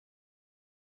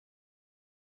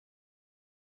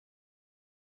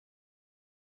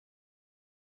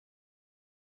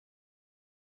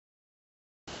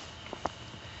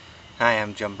Hi,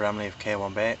 I'm John Bramley of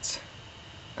K1 Baits,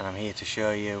 and I'm here to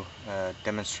show you a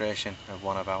demonstration of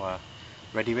one of our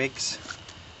ready rigs.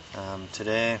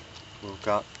 Today we've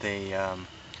got the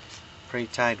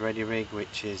pre-tied ready rig,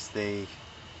 which is the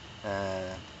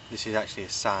this is actually a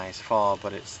size 4,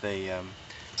 but it's the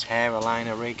hair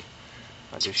aligner rig.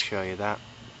 I'll just show you that.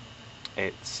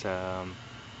 It's got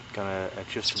an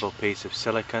adjustable piece of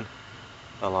silicone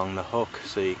along the hook,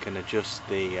 so you can adjust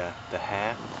the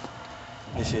hair.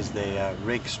 This is the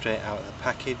rig straight out of the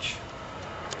package.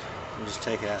 I'll just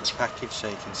take it out of the package so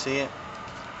you can see it.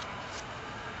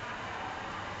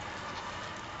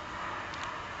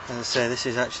 As I say, this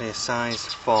is actually a size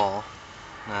 4,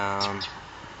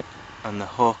 and the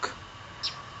hook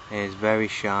is very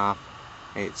sharp.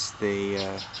 It's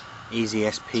the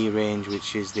Easy SP range,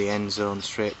 which is the end zone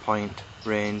straight point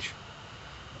range,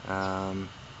 and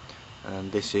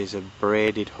this is a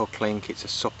braided hook link. It's a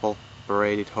supple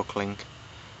braided hook link.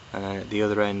 And at the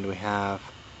other end we have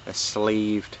a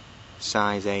sleeved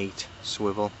size 8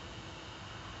 swivel,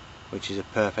 which is a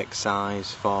perfect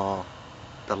size for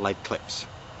the lead clips,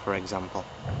 for example.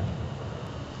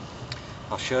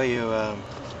 I'll show you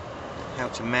how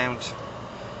to mount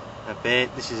a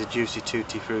bait. This is a Juicy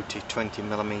Tutti Frutti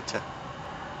 20mm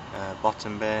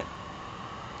bottom bait.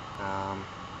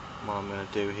 What I'm going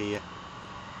to do here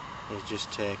is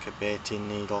just take a baiting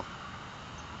needle,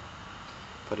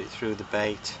 put it through the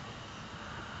bait,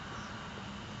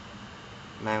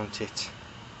 mount it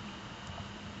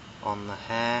on the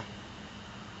hair,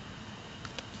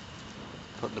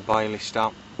 put the boilie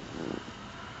stop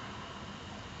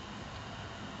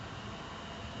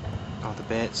of the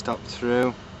bait stop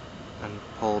through and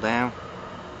pull down,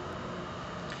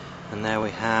 and there we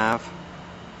have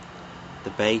the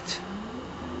bait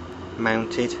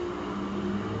mounted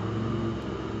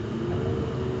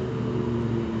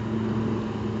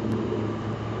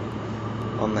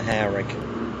on the hair rig.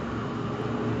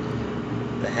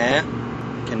 The hair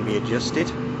can be adjusted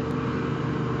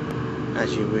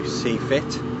as you see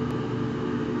fit,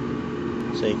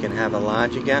 so you can have a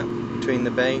larger gap between the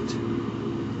bait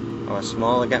or a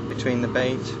smaller gap between the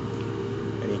bait,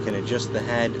 and you can adjust the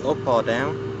head up or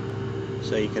down,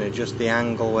 so you can adjust the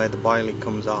angle where the boilie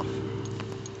comes off.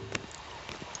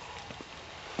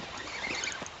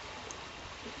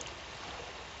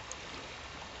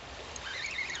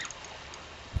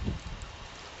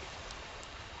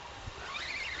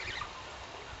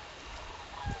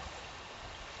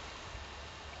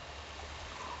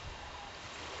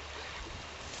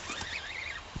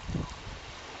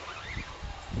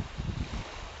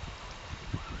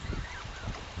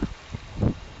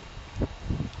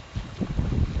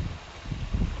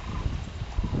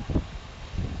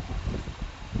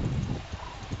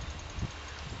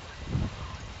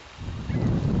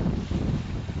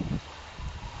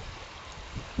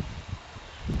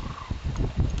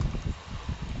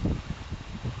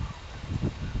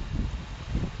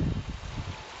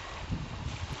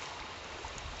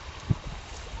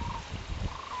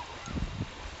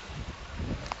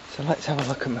 So let's have a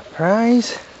look at my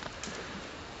prize.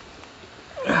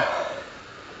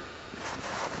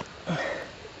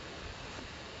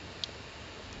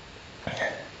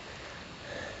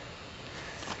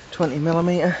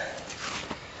 "20mm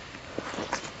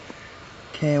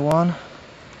K1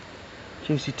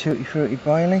 Juicy Tutti Frutti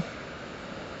boilie."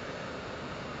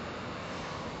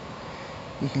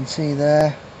 You can see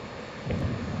there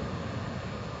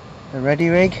the ready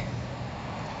rig.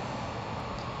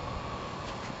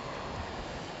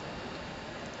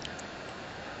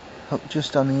 Hook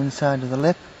just on the inside of the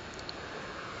lip.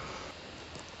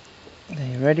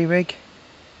 The ready rig,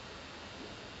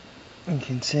 you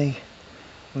can see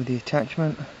with the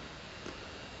attachment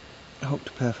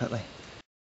hooked perfectly.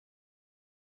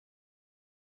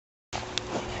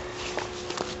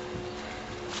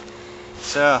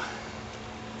 So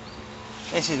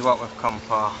this is what we've come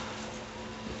for.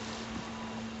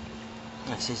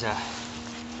 This is a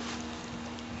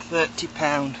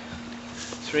 £30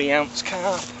 3-ounce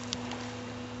carp.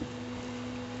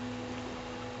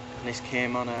 This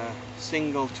came on a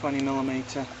single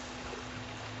 20mm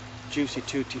Juicy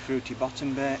Tutti Frutti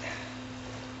bottom bait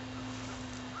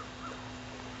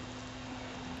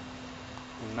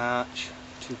in March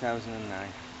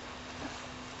 2009.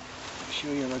 I'm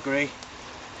sure you'll agree,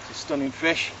 it's a stunning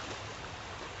fish.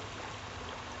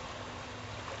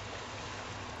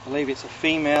 I believe it's a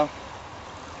female,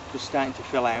 just starting to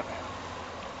fill out.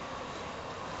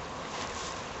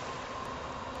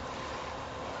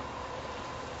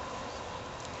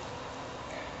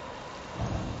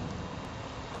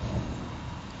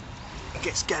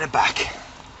 Let's get her back.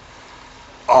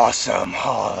 Awesome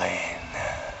hauling.